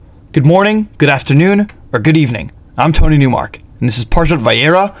Good morning, good afternoon, or good evening. I'm Tony Newmark, and this is Parshat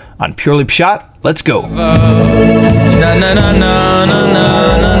Vayera on Purely Pshat. Let's go.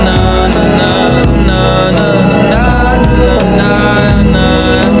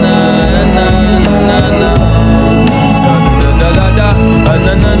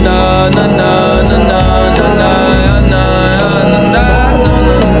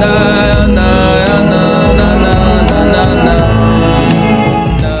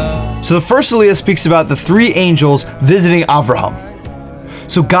 So the first Aliyah speaks about the three angels visiting Avraham.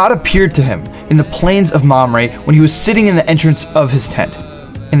 So God appeared to him in the plains of Mamre when he was sitting in the entrance of his tent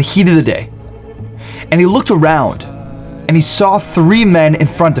in the heat of the day. And he looked around and he saw three men in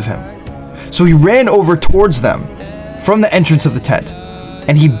front of him. So he ran over towards them from the entrance of the tent,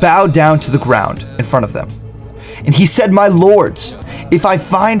 and he bowed down to the ground in front of them. And he said, "My lords, if I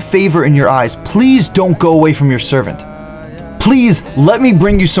find favor in your eyes, please don't go away from your servant. Please let me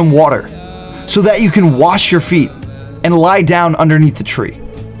bring you some water so that you can wash your feet and lie down underneath the tree.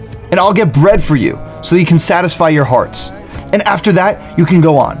 And I'll get bread for you so that you can satisfy your hearts. And after that, you can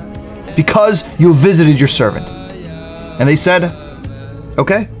go on, because you have visited your servant." And they said,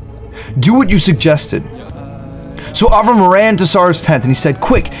 "Okay, do what you suggested." So Avram ran to Sarah's tent and he said,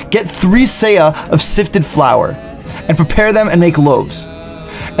 "Quick, get 3 seah of sifted flour and prepare them and make loaves."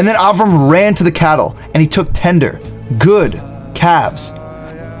 And then Avram ran to the cattle and he took tender, good calves,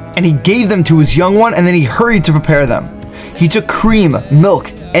 and he gave them to his young one, and then he hurried to prepare them. He took cream,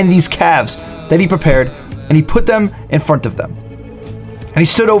 milk, and these calves that he prepared, and he put them in front of them. And he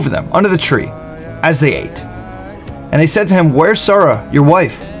stood over them under the tree as they ate. And they said to him, "Where's Sarah, your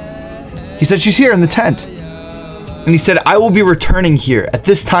wife?" He said, "She's here in the tent." And he said, "I will be returning here at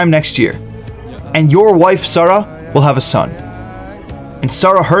this time next year, and your wife Sarah will have a son." And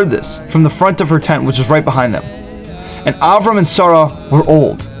Sarah heard this from the front of her tent, which was right behind them. And Avram and Sarah were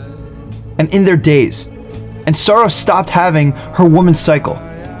old and in their days, and Sarah stopped having her woman's cycle.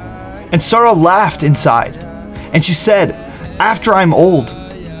 And Sarah laughed inside, and she said, "After I'm old,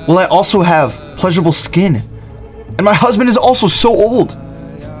 will I also have pleasurable skin? And my husband is also so old."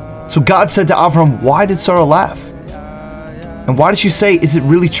 So God said to Avram, "Why did Sarah laugh? And why did she say, 'Is it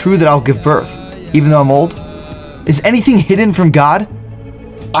really true that I'll give birth, even though I'm old? Is anything hidden from God?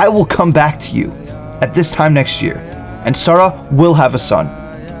 I will come back to you at this time next year, and Sarah will have a son."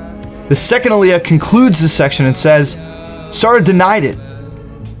 The second Aliyah concludes this section and says, Sarah denied it.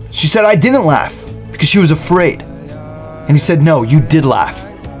 She said, "I didn't laugh," because she was afraid. And he said, "No, you did laugh."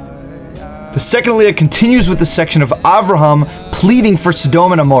 The second Aliyah continues with the section of Avraham pleading for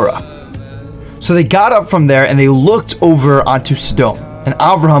Sodom and Amorah. So they got up from there and they looked over onto Sodom, and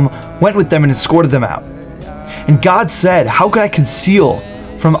Avraham went with them and escorted them out. And God said, "How could I conceal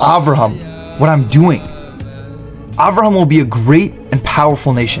from Avraham what I'm doing? Avraham will be a great and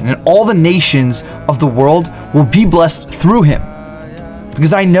powerful nation, and all the nations of the world will be blessed through him,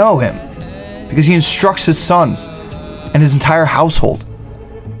 because I know him, because he instructs his sons and his entire household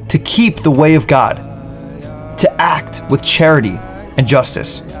to keep the way of God, to act with charity and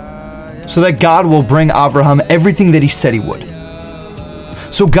justice, so that God will bring Avraham everything that he said he would."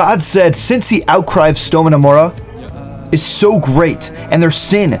 So God said, "Since the outcry of Sodom and Amorah is so great and their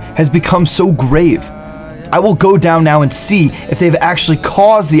sin has become so grave, I will go down now and see if they've actually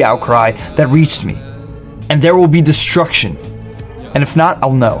caused the outcry that reached me, and there will be destruction, and if not,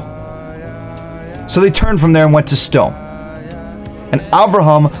 I'll know." So they turned from there and went to Sodom, and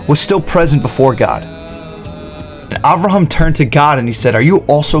Avraham was still present before God. And Avraham turned to God and he said, "Are you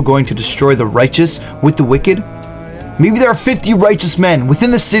also going to destroy the righteous with the wicked? Maybe there are 50 righteous men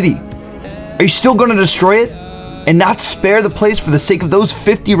within the city. Are you still going to destroy it and not spare the place for the sake of those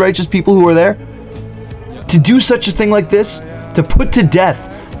 50 righteous people who are there? To do such a thing like this, to put to death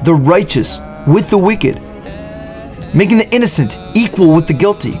the righteous with the wicked, making the innocent equal with the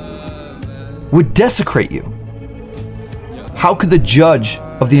guilty, would desecrate you. How could the judge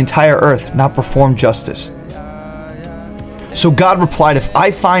of the entire earth not perform justice?" So God replied, "If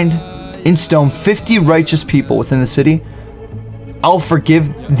I find in Sodom 50 righteous people within the city, I'll forgive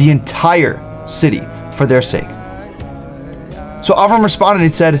the entire city for their sake." So Avram responded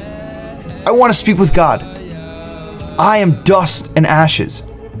and said, "I want to speak with God. I am dust and ashes.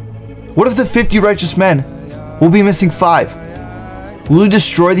 What if the 50 righteous men will be missing 5? Will you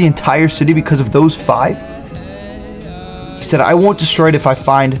destroy the entire city because of those 5? He said, "I won't destroy it if I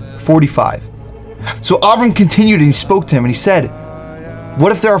find 45. So Avram continued and he spoke to him and he said,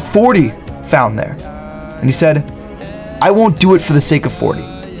 "What if there are 40 found there?" And he said, "I won't do it for the sake of 40.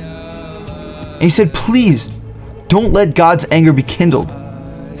 And he said, "Please, don't let God's anger be kindled.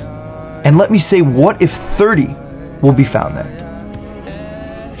 And let me say, what if 30 will be found there?"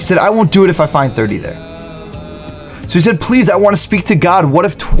 He said, I won't do it if I find 30 there. So he said, please, I want to speak to God. What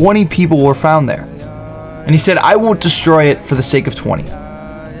if 20 people were found there? And he said, I won't destroy it for the sake of 20.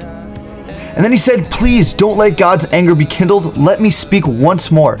 And then he said, please don't let God's anger be kindled. Let me speak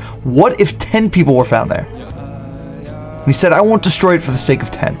once more. What if 10 people were found there? And he said, I won't destroy it for the sake of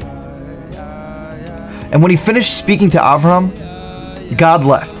 10. And when he finished speaking to Avram, God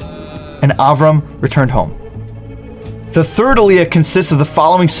left, and Avram returned home. The third Aliyah consists of the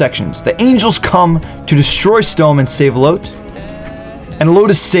following sections. The angels come to destroy Sodom and save Lot, and Lot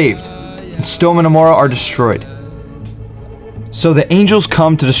is saved, and Sodom and Amorah are destroyed. So the angels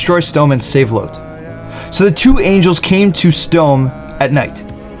come to destroy Sodom and save Lot. So the two angels came to Sodom at night,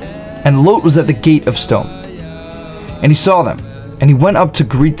 and Lot was at the gate of Sodom. And he saw them, and he went up to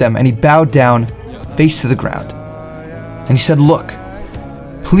greet them, and he bowed down, face to the ground. And he said, look,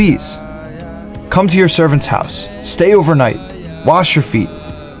 please, come to your servant's house, stay overnight, wash your feet,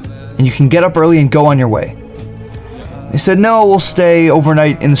 and you can get up early and go on your way. They said, no, we'll stay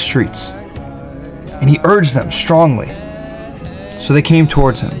overnight in the streets. And he urged them strongly. So they came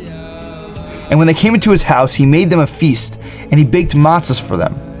towards him. And when they came into his house, he made them a feast, and he baked matzahs for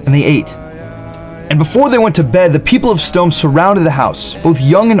them, and they ate. And before they went to bed, the people of Sodom surrounded the house, both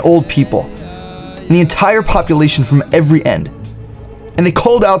young and old people, and the entire population from every end. And they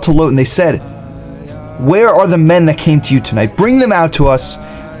called out to Lot, and they said, where are the men that came to you tonight? Bring them out to us,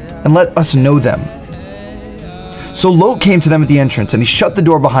 and let us know them. So Lot came to them at the entrance, and he shut the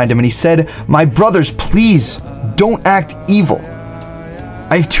door behind him, and he said, my brothers, please don't act evil.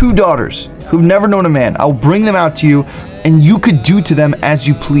 I have 2 daughters who've never known a man. I'll bring them out to you, and you could do to them as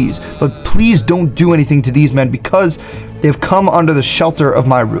you please. But please don't do anything to these men, because they have come under the shelter of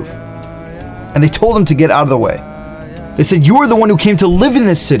my roof. And they told him to get out of the way. They said, you are the one who came to live in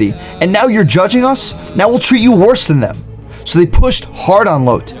this city, and now you're judging us? Now we'll treat you worse than them. So they pushed hard on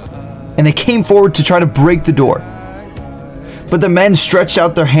Lot, and they came forward to try to break the door. But the men stretched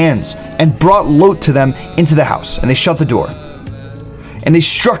out their hands and brought Lot to them into the house, and they shut the door. And they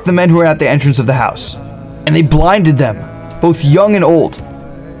struck the men who were at the entrance of the house, and they blinded them, both young and old,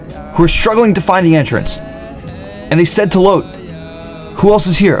 who were struggling to find the entrance. And they said to Lot, who else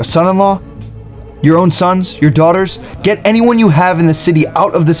is here? A son-in-law? Your own sons? Your daughters? Get anyone you have in the city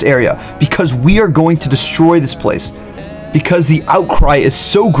out of this area, because we are going to destroy this place, because the outcry is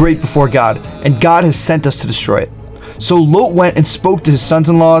so great before God, and God has sent us to destroy it. So Lot went and spoke to his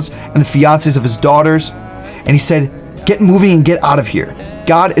sons-in-laws and the fiancés of his daughters, and he said, get moving and get out of here.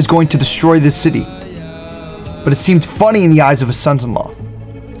 God is going to destroy this city. But it seemed funny in the eyes of his sons-in-law.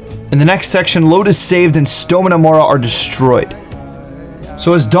 In the next section, Lot is saved and Sodom and Amorah are destroyed.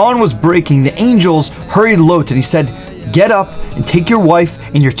 So as dawn was breaking, the angels hurried Lot, and he said, get up and take your wife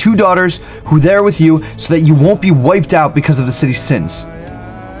and your 2 daughters who are there with you, so that you won't be wiped out because of the city's sins.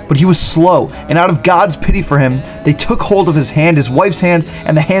 But he was slow, and out of God's pity for him, they took hold of his hand, his wife's hands,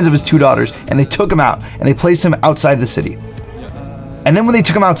 and the hands of his 2 daughters, and they took him out, and they placed him outside the city. And then when they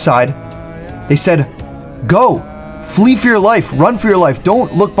took him outside, they said, go, flee for your life, run for your life,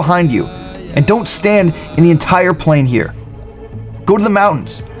 don't look behind you, and don't stand in the entire plain here. Go to the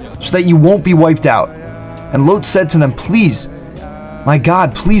mountains, so that you won't be wiped out. And Lot said to them, please, my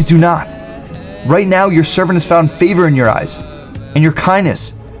God, please do not. Right now your servant has found favor in your eyes, and your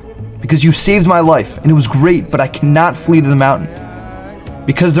kindness, because you saved my life, and it was great, but I cannot flee to the mountain,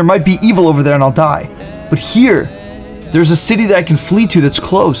 because there might be evil over there and I'll die. But here, there's a city that I can flee to that's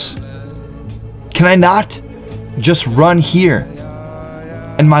close. Can I not just run here,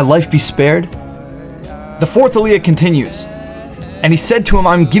 and my life be spared? The fourth Aliyah continues, and he said to him,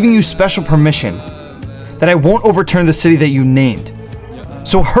 I'm giving you special permission, that I won't overturn the city that you named.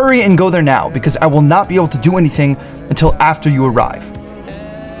 So hurry and go there now, because I will not be able to do anything until after you arrive.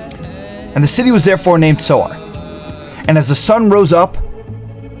 And the city was therefore named Zoar. And as the sun rose up,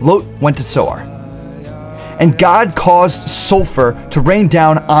 Lot went to Zoar. And God caused sulfur to rain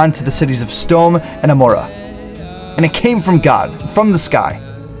down onto the cities of Sodom and Amorah. And it came from God, from the sky.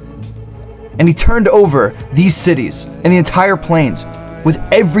 And he turned over these cities and the entire plains with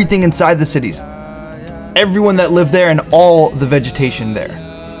everything inside the cities, everyone that lived there and all the vegetation there.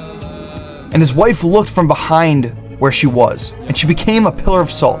 And his wife looked from behind where she was, and she became a pillar of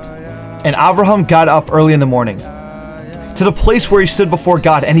salt. And Abraham got up early in the morning to the place where he stood before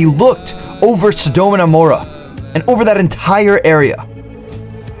God, and he looked over Sodom and Amorah and over that entire area.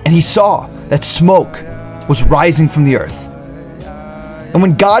 And he saw that smoke was rising from the earth. And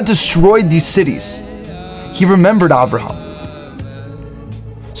when God destroyed these cities, he remembered Abraham.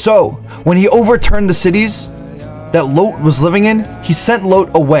 So, when he overturned the cities that Lot was living in, he sent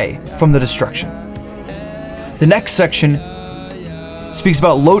Lot away from the destruction. The next section speaks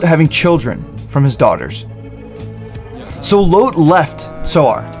about Lot having children from his daughters. So Lot left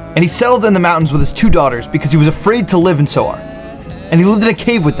Zoar, and he settled in the mountains with his 2 daughters because he was afraid to live in Zoar, and he lived in a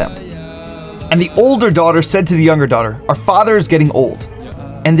cave with them. And the older daughter said to the younger daughter, "Our father is getting old,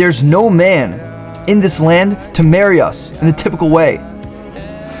 and there's no man in this land to marry us in the typical way.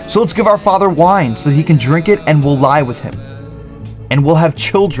 So let's give our father wine so that he can drink it, and we'll lie with him, and we'll have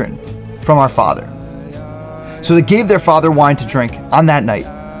children from our father." So they gave their father wine to drink on that night,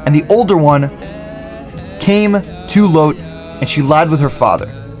 and the older one came to Lot, and she lied with her father.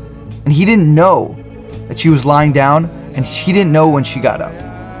 And he didn't know that she was lying down, and he didn't know when she got up.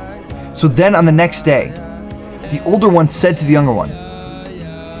 So then on the next day, the older one said to the younger one,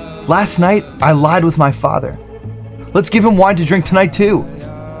 "Last night I lied with my father. Let's give him wine to drink tonight too,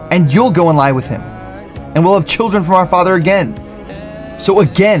 and you'll go and lie with him, and we'll have children from our father again." So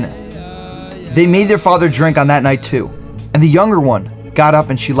again, they made their father drink on that night too, and the younger one got up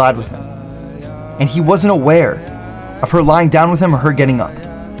and she lied with him. And he wasn't aware of her lying down with him or her getting up.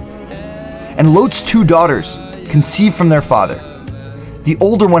 And Lot's 2 daughters conceived from their father. The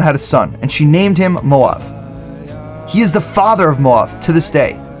older one had a son, and she named him Moab. He is the father of Moab to this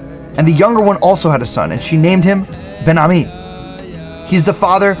day. And the younger one also had a son, and she named him Ben-Ami. He is the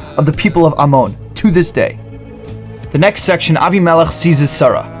father of the people of Ammon to this day. The next section, Avimelech seizes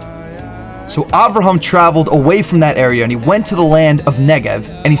Sarah. So Avraham traveled away from that area, and he went to the land of Negev,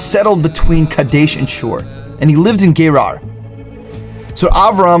 and he settled between Kadesh and Shur, and he lived in Gerar. So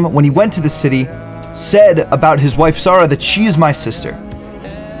Avraham, when he went to the city, said about his wife Sarah that she is my sister.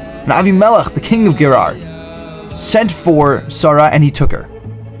 And Avimelech, the king of Gerar, sent for Sarah, and he took her.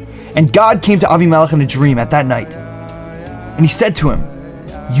 And God came to Avimelech in a dream at that night, and he said to him,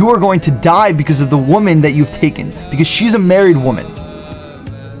 "You are going to die because of the woman that you've taken, because she's a married woman."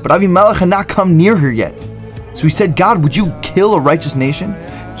 But Avimelech had not come near her yet. So he said, "God, would you kill a righteous nation?"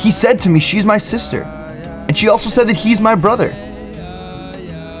 He said to me, "She's my sister." And she also said that he's my brother.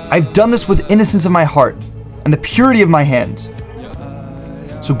 I've done this with innocence of my heart and the purity of my hands.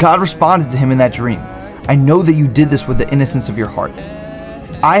 So God responded to him in that dream, "I know that you did this with the innocence of your heart.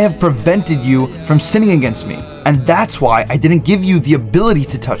 I have prevented you from sinning against me, and that's why I didn't give you the ability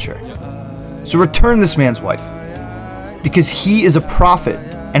to touch her. So return this man's wife, because he is a prophet,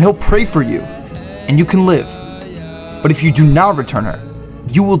 and he'll pray for you, and you can live. But if you do not return her,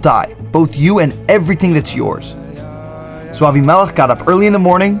 you will die, both you and everything that's yours." So Avimelech got up early in the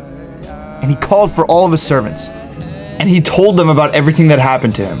morning, and he called for all of his servants, and he told them about everything that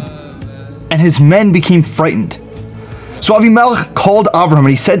happened to him. And his men became frightened. So Avimelech called Avraham, and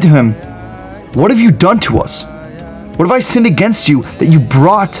he said to him, "What have you done to us? What have I sinned against you that you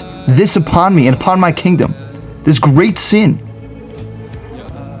brought this upon me and upon my kingdom, this great sin?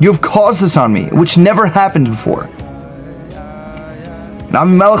 You have caused this on me, which never happened before." And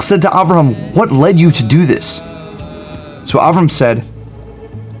Avimelech said to Avraham, "What led you to do this?" So Avraham said,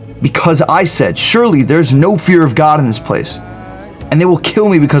 "Because I said, surely there's no fear of God in this place, and they will kill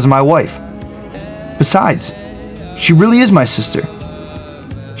me because of my wife. Besides, she really is my sister.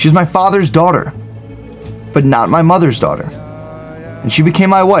 She's my father's daughter, but not my mother's daughter. And she became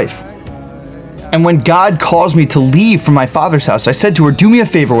my wife. And when God caused me to leave from my father's house, I said to her, 'Do me a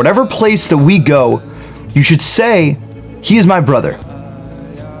favor, whatever place that we go, you should say, he is my brother.'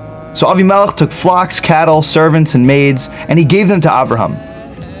 So Avimelech took flocks, cattle, servants, and maids, and he gave them to Avraham.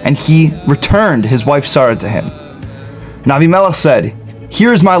 And he returned his wife Sarah to him. And Avimelech said,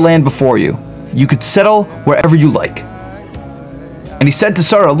 'Here is my land before you. You could settle wherever you like.' And he said to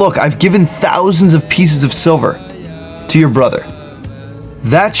Sarah, 'Look, I've given thousands of pieces of silver to your brother.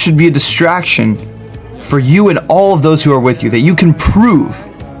 That should be a distraction for you and all of those who are with you, that you can prove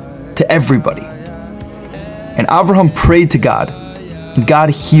to everybody.' And Avraham prayed to God, and God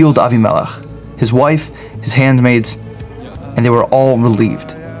healed Avimelech, his wife, his handmaids, and they were all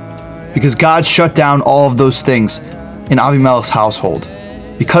relieved, because God shut down all of those things in Avimelech's household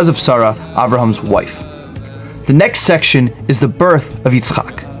because of Sarah, Abraham's wife. The next section is the birth of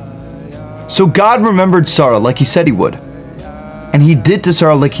Yitzchak. So God remembered Sarah like he said he would, and he did to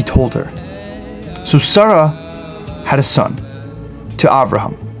Sarah like he told her. So Sarah had a son to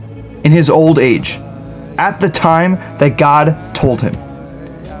Avraham in his old age, at the time that God told him.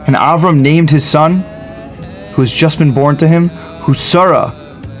 And Avram named his son, who has just been born to him, who Sarah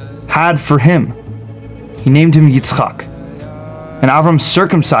had for him, he named him Yitzchak. And Avram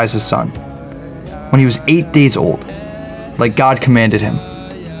circumcised his son when he was 8 days old, like God commanded him.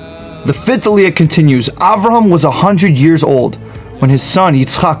 The fifth Aliyah continues. Avraham was 100 years old when his son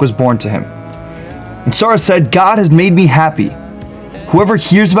Yitzchak was born to him. And Sarah said, "God has made me happy. Whoever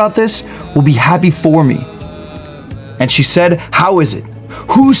hears about this will be happy for me." And she said, "How is it?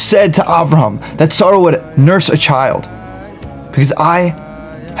 Who said to Avraham that Sarah would nurse a child? Because I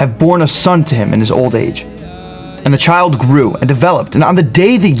have borne a son to him in his old age." And the child grew and developed, and on the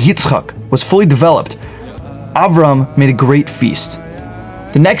day that Yitzchak was fully developed, Avraham made a great feast.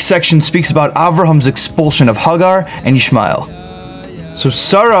 The next section speaks about Avraham's expulsion of Hagar and Ishmael. So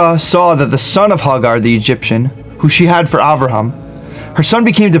Sarah saw that the son of Hagar, the Egyptian, who she had for Avraham, her son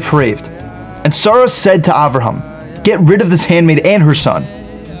became depraved. And Sarah said to Avraham, "Get rid of this handmaid and her son.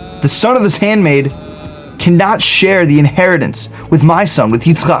 The son of this handmaid cannot share the inheritance with my son, with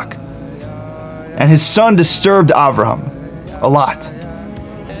Yitzchak." And his son disturbed Avraham a lot.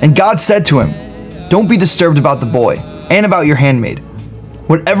 And God said to him, "Don't be disturbed about the boy and about your handmaid.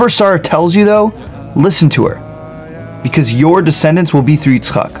 Whatever Sarah tells you, though, listen to her, because your descendants will be through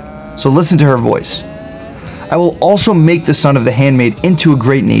Yitzchak. So listen to her voice. I will also make the son of the handmaid into a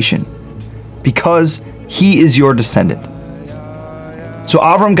great nation, because he is your descendant." So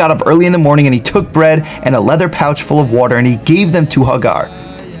Avram got up early in the morning, and he took bread and a leather pouch full of water, and he gave them to Hagar.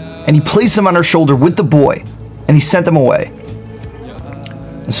 And he placed them on her shoulder with the boy, and he sent them away.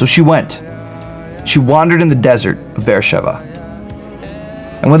 And so she went. She wandered in the desert of Beersheba.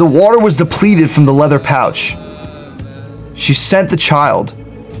 And when the water was depleted from the leather pouch, she sent the child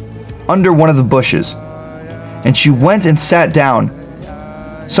under one of the bushes, and she went and sat down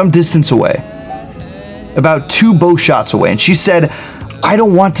some distance away, about 2 bow shots away. And she said, "I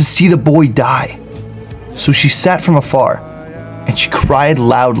don't want to see the boy die." So she sat from afar, and she cried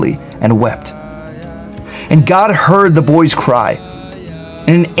loudly and wept. And God heard the boy's cry.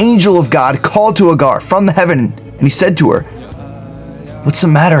 And an angel of God called to Hagar from the heaven, and he said to her, "What's the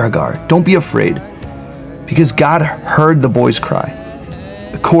matter, Hagar? Don't be afraid, because God heard the boy's cry,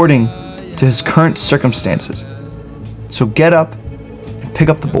 according to his current circumstances. So get up and pick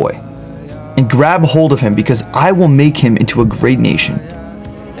up the boy, and grab hold of him, because I will make him into a great nation."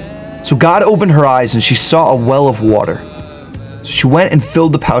 So God opened her eyes, and she saw a well of water. So she went and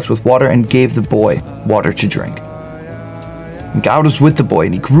filled the pouch with water and gave the boy water to drink. And God was with the boy,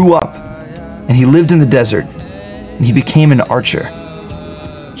 and he grew up, and he lived in the desert, and he became an archer.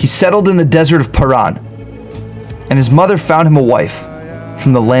 He settled in the desert of Paran, and his mother found him a wife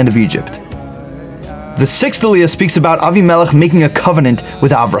from the land of Egypt. The 6th Aliyah speaks about Avimelech making a covenant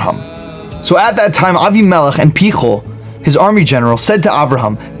with Avraham. So at that time, Avimelech and Pichol, his army general, said to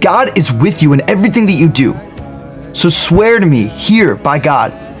Avraham, "God is with you in everything that you do. So swear to me here by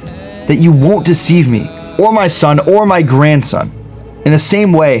God that you won't deceive me, or my son, or my grandson. In the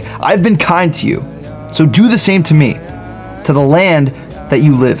same way, I've been kind to you. So do the same to me, to the land that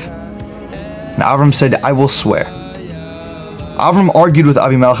you live." And Avram said, "I will swear." Avram argued with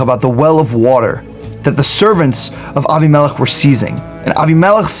Avimelech about the well of water that the servants of Avimelech were seizing. And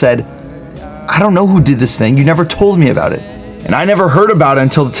Avimelech said, "I don't know who did this thing. You never told me about it. And I never heard about it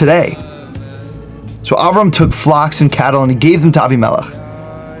until today." So Avram took flocks and cattle, and he gave them to Avimelech.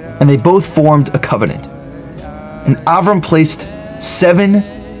 And they both formed a covenant. And Avram placed 7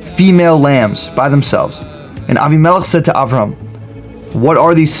 female lambs by themselves. And Avimelech said to Avram, "What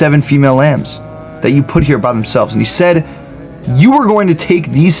are these 7 female lambs that you put here by themselves?" And he said, "You are going to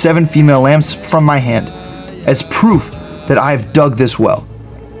take these 7 female lambs from my hand as proof that I have dug this well."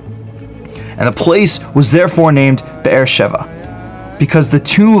 And the place was therefore named Beersheba, because the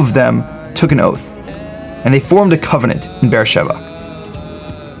 2 of them took an oath, and they formed a covenant in Beersheba.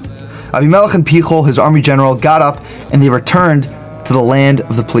 Avimelech and Pichol, his army general, got up, and they returned to the land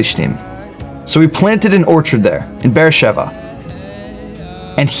of the Plishtim. So he planted an orchard there in Beersheba,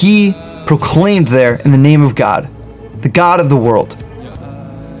 and he proclaimed there in the name of God, the God of the world.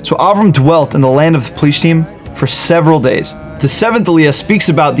 So Avram dwelt in the land of the Plishtim for several days. The 7th Aliyah speaks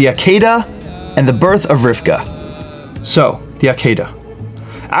about the Akedah and the birth of Rivka. So, the Akedah.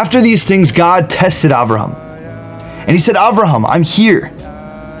 After these things, God tested Avraham. And he said, "Avraham, I'm here."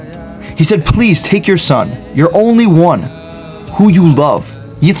 He said, "Please take your son, your only one, who you love,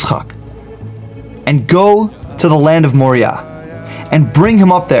 Yitzchak, and go to the land of Moriah, and bring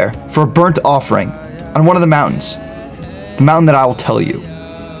him up there for a burnt offering on one of the mountains, the mountain that I will tell you."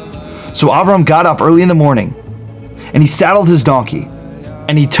 So Avraham got up early in the morning, and he saddled his donkey,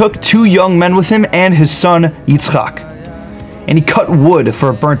 and he took 2 young men with him and his son Yitzchak, and he cut wood for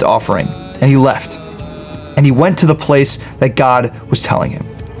a burnt offering, and he left, and he went to the place that God was telling him.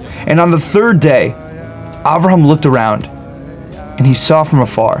 And on the 3rd day, Avraham looked around, and he saw from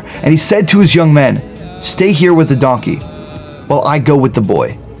afar, and he said to his young men, "Stay here with the donkey, while I go with the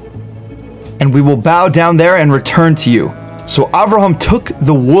boy, and we will bow down there and return to you." So Avraham took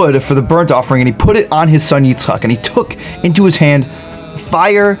the wood for the burnt offering, and he put it on his son Yitzchak, and he took into his hand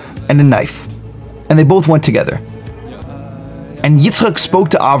fire and a knife, and they both went together. And Yitzchak spoke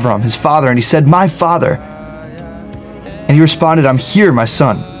to Avram, his father, and he said, "My father." And he responded, "I'm here, my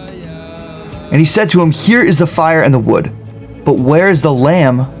son." And he said to him, "Here is the fire and the wood, but where is the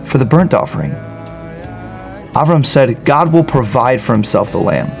lamb for the burnt offering?" Avram said, "God will provide for himself the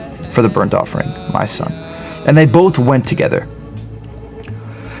lamb for the burnt offering, my son." And they both went together.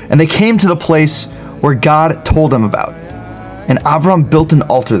 And they came to the place where God told them about. And Avram built an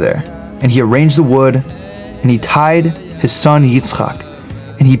altar there, and he arranged the wood, and he tied his son Yitzchak,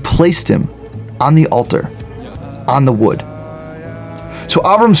 and he placed him on the altar, on the wood. So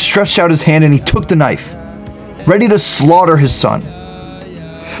Avram stretched out his hand, and he took the knife, ready to slaughter his son.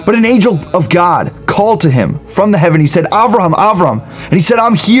 But an angel of God called to him from the heaven. He said, "Avram, Avram." And he said,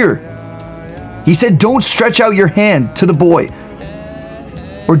 "I'm here." He said, "Don't stretch out your hand to the boy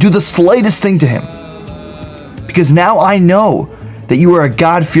or do the slightest thing to him, because now I know that you are a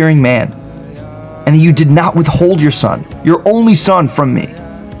God-fearing man and that you did not withhold your son, your only son, from me."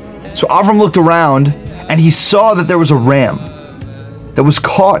 So Avram looked around, and he saw that there was a ram that was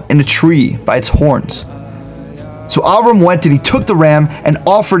caught in a tree by its horns. So Avram went and he took the ram and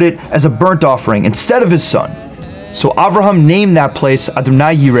offered it as a burnt offering instead of his son. So Avraham named that place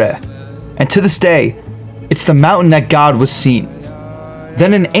Adonai Yireh, and to this day, it's the mountain that God was seen.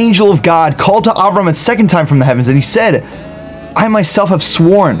 Then an angel of God called to Avram a second time from the heavens, and he said, "I myself have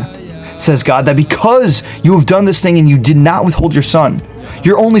sworn, says God, that because you have done this thing and you did not withhold your son,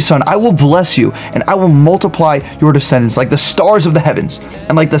 your only son, I will bless you, and I will multiply your descendants like the stars of the heavens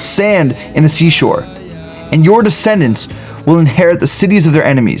and like the sand in the seashore. And your descendants will inherit the cities of their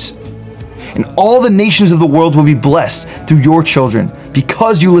enemies. And all the nations of the world will be blessed through your children,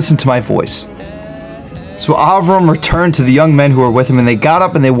 because you listened to my voice." So Avram returned to the young men who were with him, and they got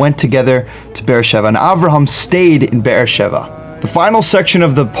up and they went together to Beersheba. And Avraham stayed in Beersheba. The final section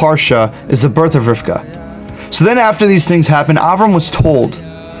of the Parsha is the birth of Rivka. So then after these things happened, Avram was told,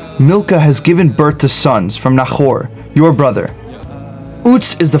 "Milcah has given birth to sons from Nahor, your brother.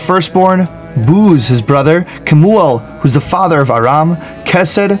 Utz is the firstborn, Buz his brother, Kemuel, who's the father of Aram,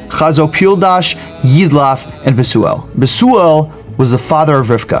 Kesed, Chazopildash, Yidlaf, and Besuel. Besuel was the father of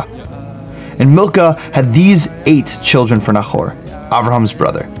Rivka. And Milcah had these 8 children for Nahor, Avraham's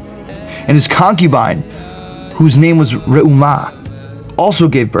brother. And his concubine, whose name was Reumah, also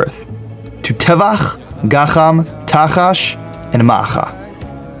gave birth to Tevach, Gacham, Tachash, and Maacha.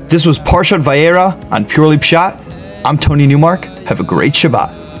 This was Parshat Vayera on Purely Pshat. I'm Tony Newmark. Have a great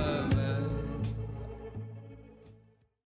Shabbat.